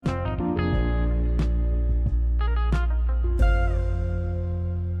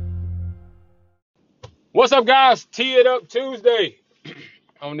What's up, guys? Tee It Up Tuesday.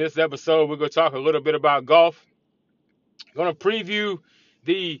 On this episode, we're going to talk a little bit about golf. Going to preview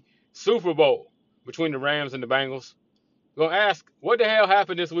the Super Bowl between the Rams and the Bengals. Going to ask what the hell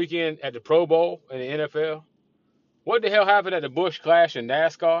happened this weekend at the Pro Bowl in the NFL? What the hell happened at the Busch Clash in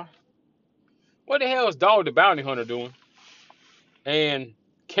NASCAR? What the hell is Dog the Bounty Hunter doing? And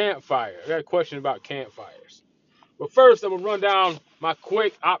campfire. I got a question about campfires. But first, I'm going to run down my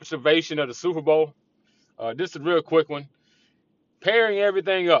quick observation of the Super Bowl. This is a real quick one. Pairing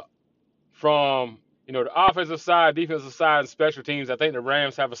everything up from the offensive side, defensive side, and special teams, I think the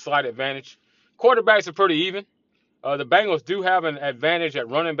Rams have a slight advantage. Quarterbacks are pretty even. The Bengals do have an advantage at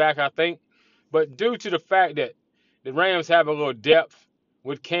running back, I think, but due to the fact that the Rams have a little depth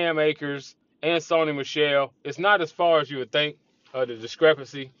with Cam Akers and Sony Michel, it's not as far as you would think. The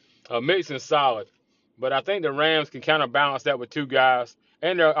discrepancy, Mixon's solid, but I think the Rams can kind of balance that with two guys,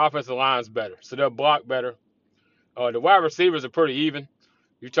 and their offensive line's better, so they'll block better. The wide receivers are pretty even.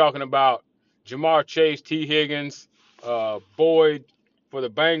 You're talking about Jamar Chase, T. Higgins, Boyd for the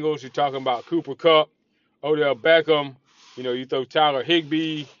Bengals. You're talking about Cooper Kupp, Odell Beckham. You throw Tyler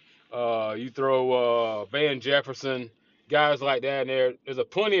Higbee. You throw Van Jefferson, guys like that in there. There's a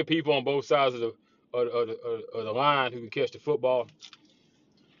plenty of people on both sides of the line who can catch the football.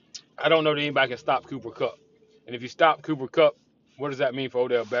 I don't know that anybody can stop Cooper Kupp. And if you stop Cooper Kupp, what does that mean for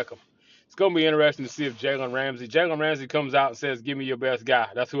Odell Beckham? It's going to be interesting to see if Jalen Ramsey comes out and says, give me your best guy.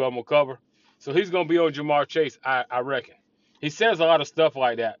 That's who I'm going to cover. So he's going to be on Jamar Chase, I reckon. He says a lot of stuff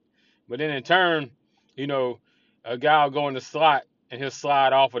like that. But then in turn, a guy will go in the slot and he'll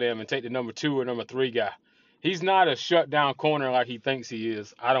slide off of them and take the number 2 or number 3 guy. He's not a shutdown corner like he thinks he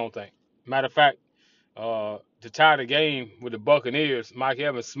is, I don't think. Matter of fact, to tie the game with the Buccaneers, Mike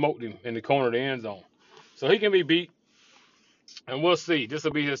Evans smoked him in the corner of the end zone. So he can be beat, and we'll see. This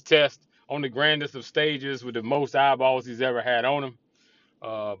will be his test on the grandest of stages with the most eyeballs he's ever had on him.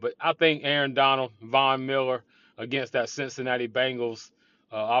 But I think Aaron Donald, Von Miller against that Cincinnati Bengals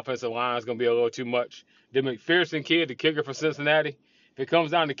offensive line is going to be a little too much. The McPherson kid, the kicker for Cincinnati, if it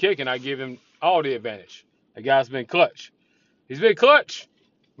comes down to kicking, I give him all the advantage. The guy's been clutch. He's been clutch,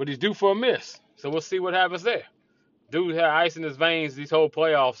 but he's due for a miss. So we'll see what happens there. Dude had ice in his veins these whole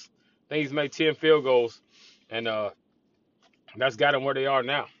playoffs. I think he's made 10 field goals, and that's got them where they are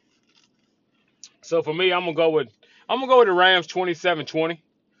now. So for me, I'm gonna go with the Rams 27-20.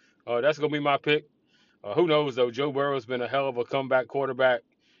 That's gonna be my pick. Who knows though? Joe Burrow's been a hell of a comeback quarterback,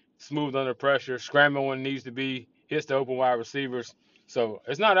 smooth under pressure, scrambling when needs to be, hits the open wide receivers. So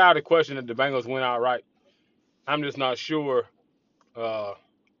it's not out of the question that the Bengals win outright. I'm just not sure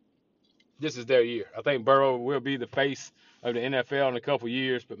this is their year. I think Burrow will be the face of the NFL in a couple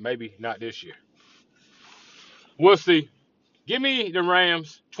years, but maybe not this year. We'll see. Give me the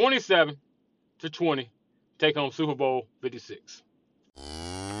Rams 27-20. Take home Super Bowl 56.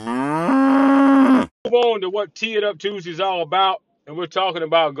 Move on to what Tee It Up Tuesday is all about, and we're talking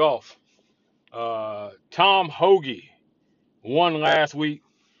about golf. Tom Hoge won last week,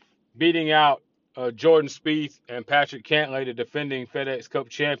 beating out Jordan Spieth and Patrick Cantlay, the defending FedEx Cup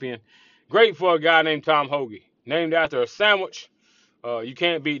champion. Great for a guy named Tom Hoge, named after a sandwich. You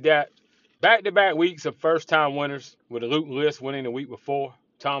can't beat that. Back-to-back weeks of first-time winners, with Luke List winning the week before.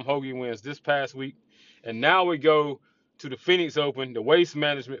 Tom Hoge wins this past week. And now we go to the Phoenix Open, the Waste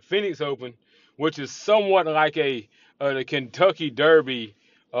Management Phoenix Open, which is somewhat like the Kentucky Derby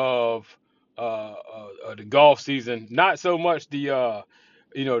of the golf season. Not so much the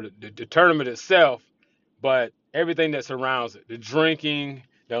tournament itself, but everything that surrounds it. The drinking,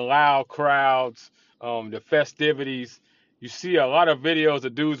 the loud crowds, the festivities. You see a lot of videos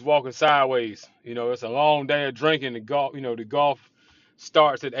of dudes walking sideways. It's a long day of drinking. The golf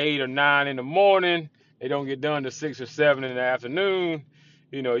starts at 8 or 9 in the morning. They don't get done to 6 or 7 in the afternoon.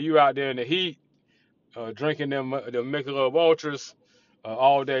 You out there in the heat, drinking the Michelob Ultras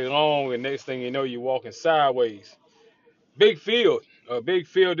all day long, and next thing you know, you're walking sideways. Big field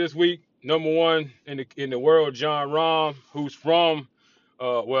this week. Number 1 in the world, John Rahm, who's from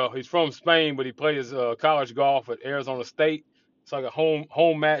he's from Spain, but he plays college golf at Arizona State. It's like a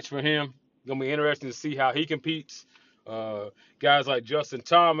home match for him. Gonna be interesting to see how he competes. Guys like Justin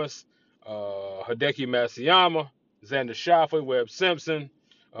Thomas, Hideki Matsuyama, Xander Schauffele, Webb Simpson,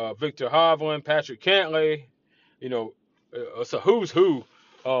 Victor Hovland, Patrick Cantlay. It's a who's who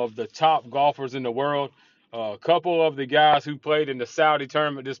of the top golfers in the world. A couple of the guys who played in the Saudi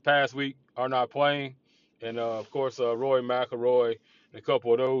tournament this past week are not playing. And, of course, Rory McIlroy and a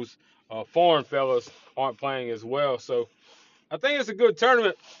couple of those foreign fellas aren't playing as well. So I think it's a good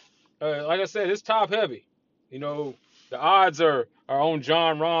tournament. Like I said, it's top heavy. The odds are on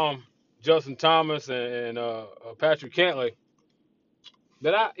John Rahm Justin Thomas and Patrick Cantlay,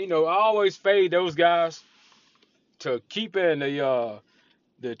 that I always fade those guys to keep in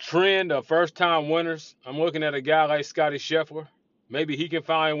the trend of first time winners. I'm looking at a guy like Scotty Scheffler. Maybe he can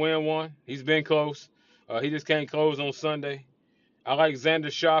finally win one. He's been close. He just can't close on Sunday. I like Xander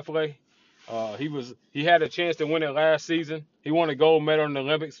Schauffele. He had a chance to win it last season. He won a gold medal in the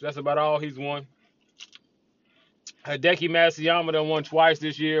Olympics. That's about all he's won. Hideki Matsuyama done won twice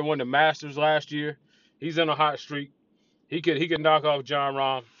this year. Won the Masters last year. He's in a hot streak. He could knock off John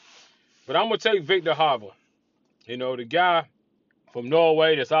Rahm. But I'm gonna take Victor Hovland. The guy from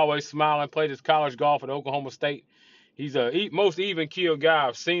Norway that's always smiling. Played his college golf at Oklahoma State. He's a most even keel guy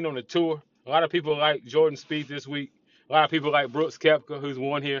I've seen on the tour. A lot of people like Jordan Spieth this week. A lot of people like Brooks Koepka, who's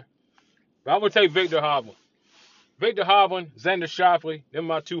won here. But I'm gonna take Victor Hovland. Victor Hovland, Xander Schauffele, them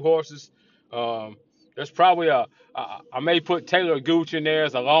my two horses. There's probably I may put Taylor Gooch in there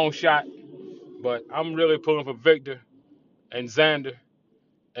as a long shot, but I'm really pulling for Victor and Xander,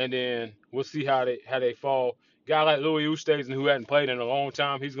 and then we'll see how they fall. Guy like Louis Oosthuizen, who hadn't played in a long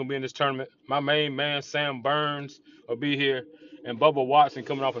time, he's gonna be in this tournament. My main man Sam Burns will be here, and Bubba Watson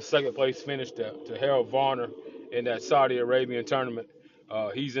coming off a second place finish to Harold Varner in that Saudi Arabian tournament.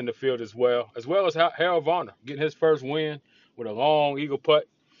 He's in the field as well as Harold Varner getting his first win with a long eagle putt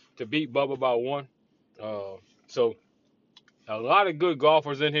to beat Bubba by one. So a lot of good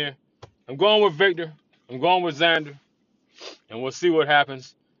golfers in here. I'm going with Victor. I'm going with Xander, and we'll see what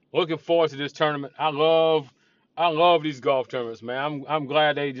happens. Looking forward to this tournament. I love these golf tournaments, man. I'm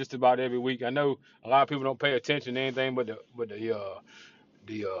glad they just about every week. I know a lot of people don't pay attention to anything but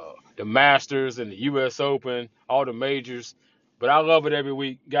the Masters and the U.S. Open, all the majors. But I love it every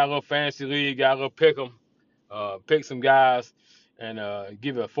week. Got a little fantasy league, got a little pick 'em, pick some guys, and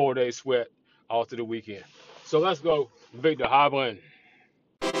give it a 4-day sweat all through the weekend. So let's go, Victor Hovland.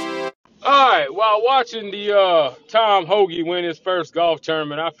 All right, while watching the Tom Hoagie win his first golf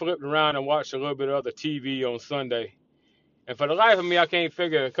tournament, I flipped around and watched a little bit of other TV on Sunday. And for the life of me, I can't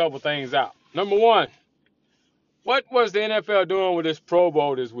figure a couple things out. Number one, what was the NFL doing with this Pro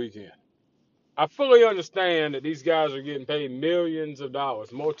Bowl this weekend? I fully understand that these guys are getting paid millions of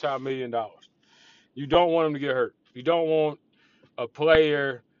dollars, multi-million dollars. You don't want them to get hurt. You don't want a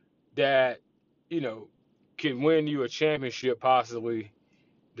player that, can win you a championship possibly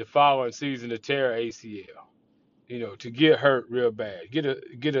the following season to tear ACL, to get hurt real bad, get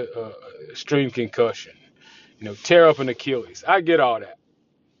a extreme concussion, tear up an Achilles. I get all that.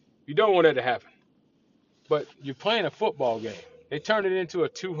 You don't want that to happen. But you're playing a football game. They turned it into a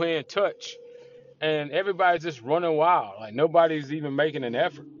two-hand touch, and everybody's just running wild. Like nobody's even making an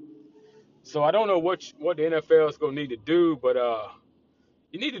effort. So I don't know what the NFL is going to need to do, but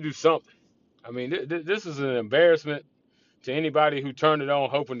you need to do something. I mean, this is an embarrassment to anybody who turned it on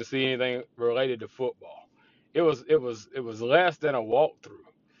hoping to see anything related to football. It was less than a walkthrough.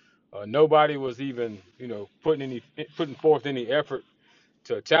 Nobody was even putting forth any effort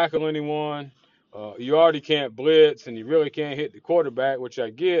to tackle anyone. You already can't blitz, and you really can't hit the quarterback, which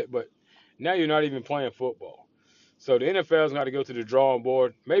I get, but now you're not even playing football. So the NFL's got to go to the drawing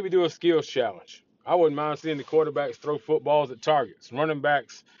board, maybe do a skills challenge. I wouldn't mind seeing the quarterbacks throw footballs at targets, running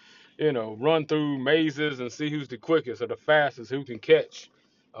backs, run through mazes and see who's the quickest or the fastest, who can catch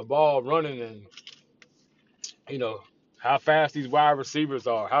a ball running, and, how fast these wide receivers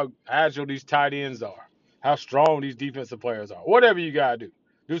are, how agile these tight ends are, how strong these defensive players are. Whatever you got to do.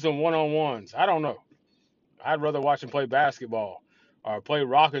 Do some one-on-ones. I don't know. I'd rather watch them play basketball or play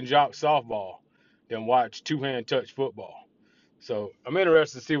rock and jock softball than watch two-hand touch football. So I'm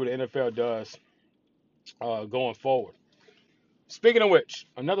interested to see what the NFL does going forward. Speaking of which,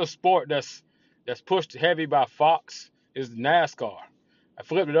 another sport that's pushed heavy by Fox is NASCAR. I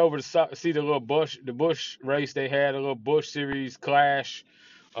flipped it over to see the Busch race they had, a little Busch Series clash.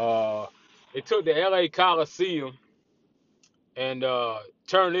 They took the LA Coliseum and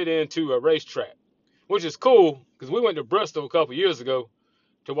turned it into a racetrack, which is cool because we went to Bristol a couple years ago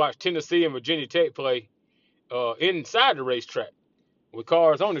to watch Tennessee and Virginia Tech play inside the racetrack with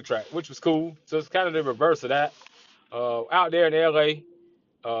cars on the track, which was cool. So it's kind of the reverse of that. Out there in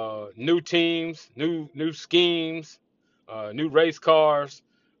LA, new teams, new schemes, new race cars.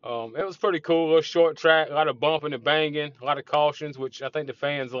 It was pretty cool. A short track, a lot of bumping and banging, a lot of cautions, which I think the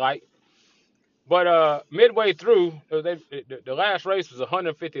fans like. But midway through, the last race was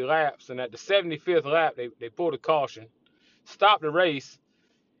 150 laps, and at the 75th lap, they pulled a caution, stopped the race,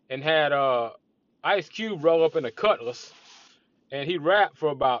 and had Ice Cube roll up in a Cutlass, and he rapped for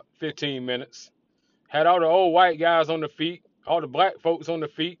about 15 minutes. Had all the old white guys on the feet, all the black folks on the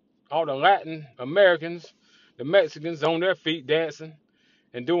feet, all the Latin Americans, the Mexicans on their feet dancing.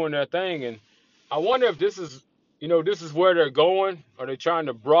 and doing their thing. And I wonder if this is, this is where they're going. Are they trying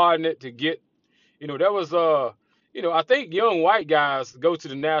to broaden it to get, there was, I think young white guys go to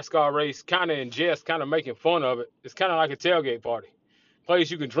the NASCAR race kind of in jest, kind of making fun of it. It's kind of like a tailgate party, place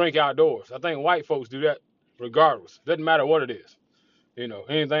you can drink outdoors. I think white folks do that regardless. Doesn't matter what it is.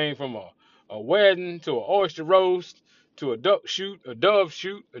 Anything from a wedding to an oyster roast to a duck shoot, a dove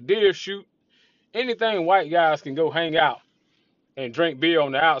shoot, a deer shoot. Anything white guys can go hang out and drink beer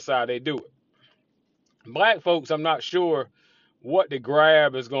on the outside, they do it. Black folks, I'm not sure what the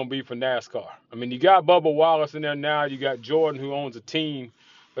grab is going to be for NASCAR. I mean, you got Bubba Wallace in there now. You got Jordan, who owns a team.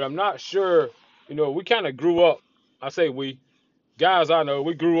 But I'm not sure, we kind of grew up. I say we, guys I know,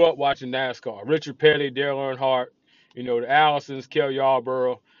 we grew up watching NASCAR. Richard Petty, Dale Earnhardt, the Allisons, Kel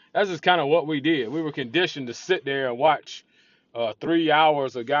Yarborough. That's just kind of what we did. We were conditioned to sit there and watch 3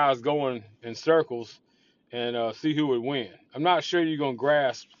 hours of guys going in circles and see who would win. I'm not sure you're going to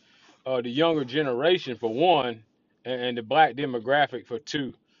grasp the younger generation for one, and the black demographic for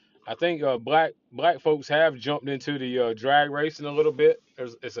two. I think black folks have jumped into the drag racing a little bit.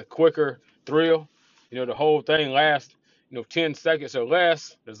 It's a quicker thrill. The whole thing lasts 10 seconds or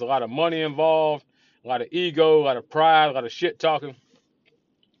less. There's a lot of money involved, a lot of ego, a lot of pride, a lot of shit talking.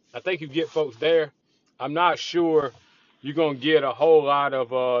 I think you get folks there. I'm not sure you're going to get a whole lot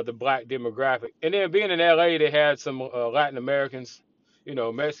of the black demographic. And then being in LA, they had some Latin Americans,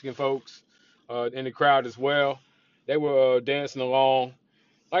 Mexican folks in the crowd as well. They were dancing along.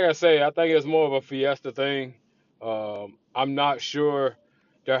 Like I say, I think it's more of a fiesta thing. I'm not sure.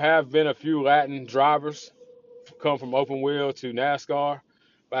 There have been a few Latin drivers come from open wheel to NASCAR,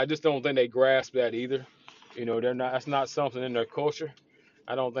 but I just don't think they grasp that either. They're not. That's not something in their culture.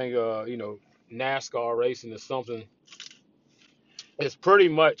 I don't think NASCAR racing is something. It's pretty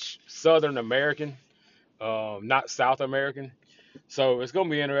much Southern American, not South American. So it's going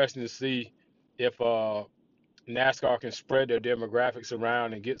to be interesting to see if NASCAR can spread their demographics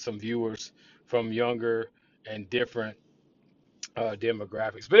around and get some viewers from younger and different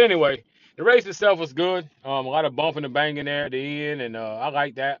demographics. But anyway, the race itself was good. A lot of bumping and banging there at the end, and I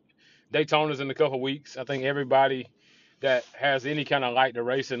like that. Daytona's in a couple of weeks. I think everybody that has any kind of like the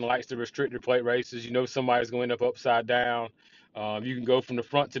racing likes the restricted plate races. Somebody's going to end up upside down. You can go from the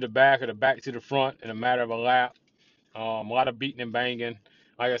front to the back or the back to the front in a matter of a lap. A lot of beating and banging.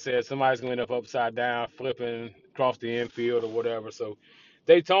 Like I said, somebody's going to end up upside down, flipping across the infield or whatever. So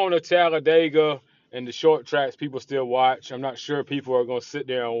Daytona, Talladega, and the short tracks, people still watch. I'm not sure people are going to sit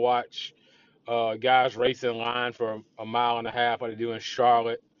there and watch guys race in line for a mile and a half like they do in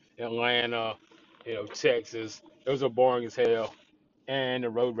Charlotte, Atlanta, Texas. Those are boring as hell. And the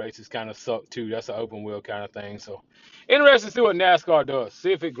road races kind of suck too. That's an open wheel kind of thing. So interesting to see what NASCAR does.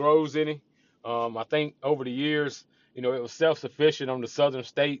 See if it grows any. I think over the years, it was self-sufficient on the southern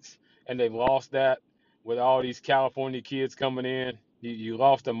states, and they've lost that with all these California kids coming in. You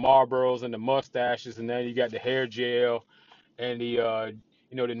lost the Marlboros and the mustaches, and then you got the hair gel and the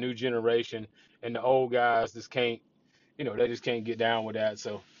new generation, and the old guys just can't, they just can't get down with that.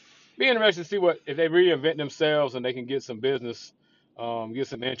 So be interesting to see if they reinvent themselves and they can get some business, get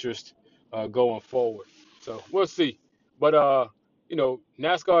some interest going forward. So we'll see. But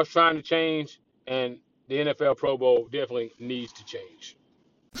NASCAR is trying to change, and the NFL Pro Bowl definitely needs to change.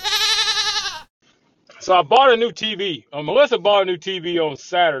 So I bought a new TV. Melissa bought a new TV on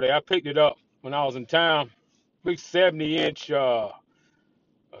Saturday. I picked it up when I was in town. Big 70-inch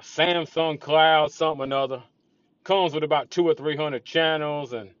Samsung Cloud, something or another. Comes with about 200 or 300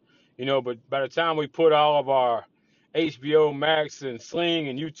 channels, and but by the time we put all of our HBO Max and Sling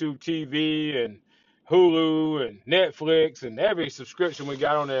and YouTube TV and Hulu and Netflix and every subscription we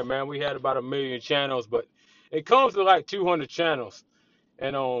got on there, man, we had about 1 million channels, but it comes to like 200 channels.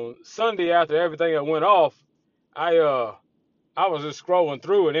 And on Sunday, after everything that went off, I was just scrolling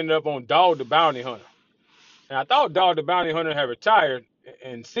through and ended up on Dog the Bounty Hunter. And I thought Dog the Bounty Hunter had retired,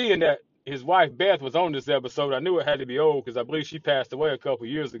 and seeing that his wife Beth was on this episode, I knew it had to be old because I believe she passed away a couple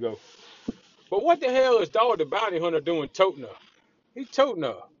years ago. But what the hell is Dog the Bounty Hunter doing toting her? He's toting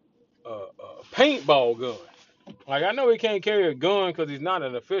a paintball gun. Like, I know he can't carry a gun because he's not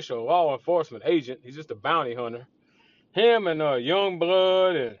an official law enforcement agent. He's just a bounty hunter. Him and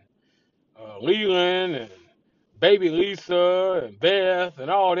Youngblood and Leland and Baby Lisa and Beth and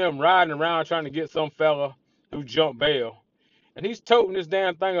all them riding around trying to get some fella who jumped bail. And he's toting this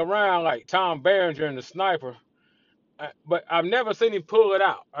damn thing around like Tom Berenger and the Sniper. But I've never seen him pull it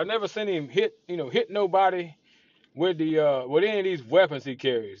out. I've never seen him hit nobody with with any of these weapons he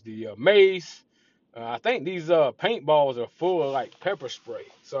carries. The mace. I think these paintballs are full of like pepper spray.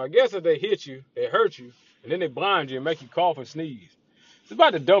 So I guess if they hit you, they hurt you, and then they blind you and make you cough and sneeze. It's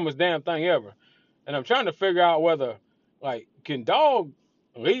about the dumbest damn thing ever. And I'm trying to figure out whether, like, can dog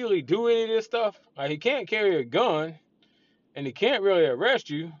legally do any of this stuff? Like, he can't carry a gun, and he can't really arrest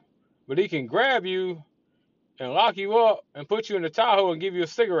you, but he can grab you and lock you up and put you in the Tahoe and give you a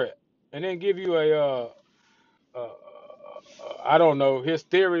cigarette, and then give you uh, I don't know, his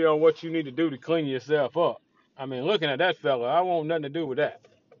theory on what you need to do to clean yourself up. I mean, looking at that fella, I want nothing to do with that.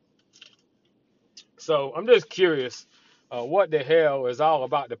 So I'm just curious, what the hell is all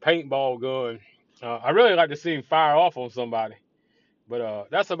about the paintball gun? I really like to see him fire off on somebody, but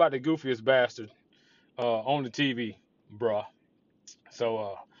that's about the goofiest bastard on the TV, bruh.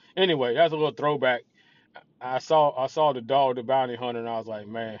 So anyway, that's a little throwback. I saw the dog, the bounty hunter, and I was like,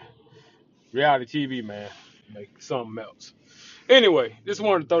 man, reality TV, man, like something else. Anyway, just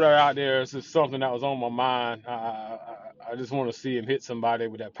wanted to throw that out there. It's just something that was on my mind. I just want to see him hit somebody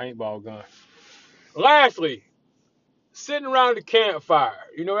with that paintball gun. Lastly, sitting around the campfire.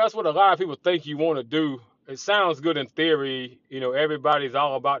 That's what a lot of people think you want to do. It sounds good in theory. Everybody's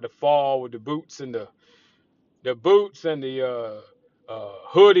all about the fall with the boots and the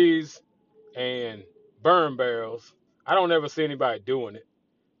hoodies and burn barrels. I don't ever see anybody doing it.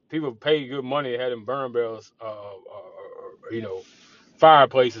 People pay good money to have them burn barrels,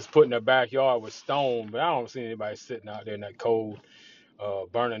 fireplaces put in their backyard with stone, but I don't see anybody sitting out there in that cold,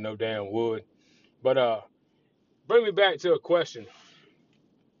 burning no damn wood. But bring me back to a question.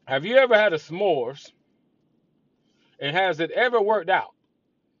 Have you ever had a s'mores, and has it ever worked out?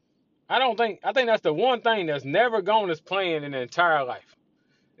 I think that's the one thing that's never gone as planned in the entire life.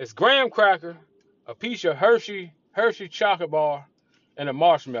 It's graham cracker, a piece of Hershey chocolate bar, and a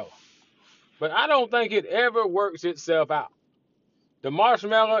marshmallow. But I don't think it ever works itself out. The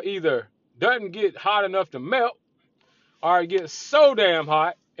marshmallow either doesn't get hot enough to melt, or it gets so damn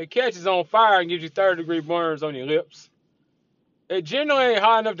hot it catches on fire and gives you third-degree burns on your lips. It generally ain't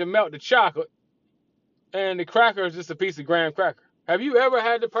hot enough to melt the chocolate, and the cracker is just a piece of graham cracker. Have you ever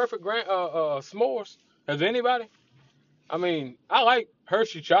had the perfect s'mores? Has anybody? I mean, I like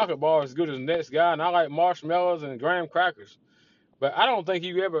Hershey chocolate bars as good as the next guy, and I like marshmallows and graham crackers. But I don't think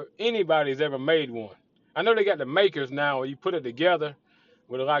anybody's ever made one. I know they got the makers now where you put it together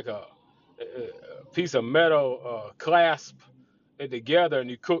with like a piece of metal clasp it together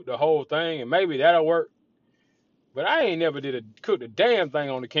and you cook the whole thing, and maybe that'll work. But I ain't never cook the damn thing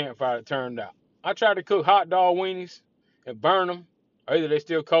on the campfire that turned out. I tried to cook hot dog weenies and burn them, or either they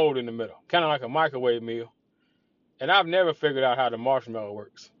still cold in the middle, kind of like a microwave meal. And I've never figured out how the marshmallow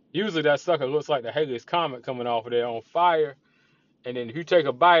works. Usually that sucker looks like the Halley's Comet coming off of there on fire, and then if you take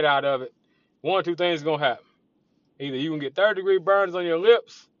a bite out of it, one or two things are gonna happen. Either you can get third-degree burns on your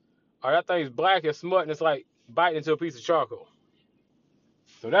lips, or that thing's black and smut and it's like biting into a piece of charcoal.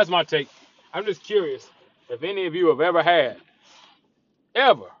 So that's my take. I'm just curious if any of you have ever had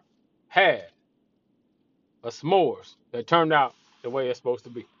a s'mores that turned out the way it's supposed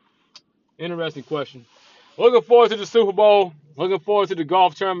to be. Interesting question. Looking forward to the Super Bowl. Looking forward to the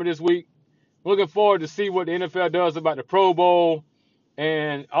golf tournament this week. Looking forward to see what the NFL does about the Pro Bowl.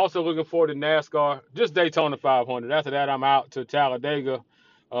 And also looking forward to NASCAR. Just Daytona 500. After that, I'm out to Talladega.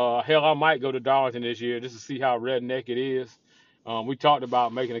 Hell, I might go to Darlington this year just to see how redneck it is. We talked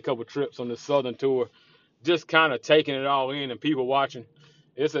about making a couple trips on the Southern Tour, just kind of taking it all in and people watching.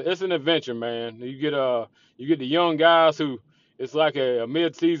 It's an adventure, man. You get the young guys who it's like a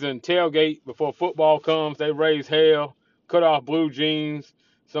mid-season tailgate before football comes. They raise hell, cut off blue jeans,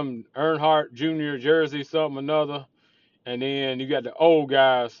 some Earnhardt Jr. jersey, something another. And then you got the old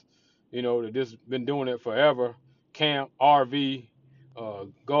guys, that just been doing it forever. Camp, RV,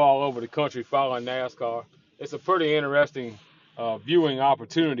 go all over the country following NASCAR. It's a pretty interesting viewing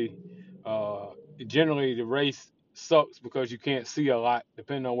opportunity. Generally, the race sucks because you can't see a lot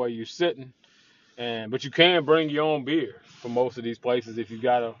depending on where you're sitting, but you can bring your own beer for most of these places if you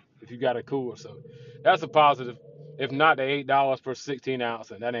got a cooler. So that's a positive. If not, the $8 per 16 ounce,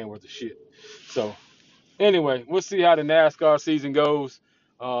 and that ain't worth a shit. So. Anyway, we'll see how the NASCAR season goes.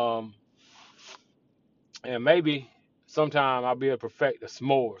 And maybe sometime I'll be able to perfect the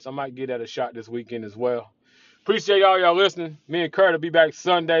s'mores. I might give that a shot this weekend as well. Appreciate y'all listening. Me and Kurt will be back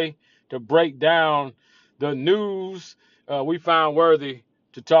Sunday to break down the news we found worthy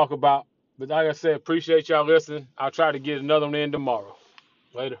to talk about. But like I said, appreciate y'all listening. I'll try to get another one in tomorrow.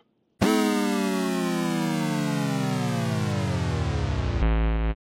 Later.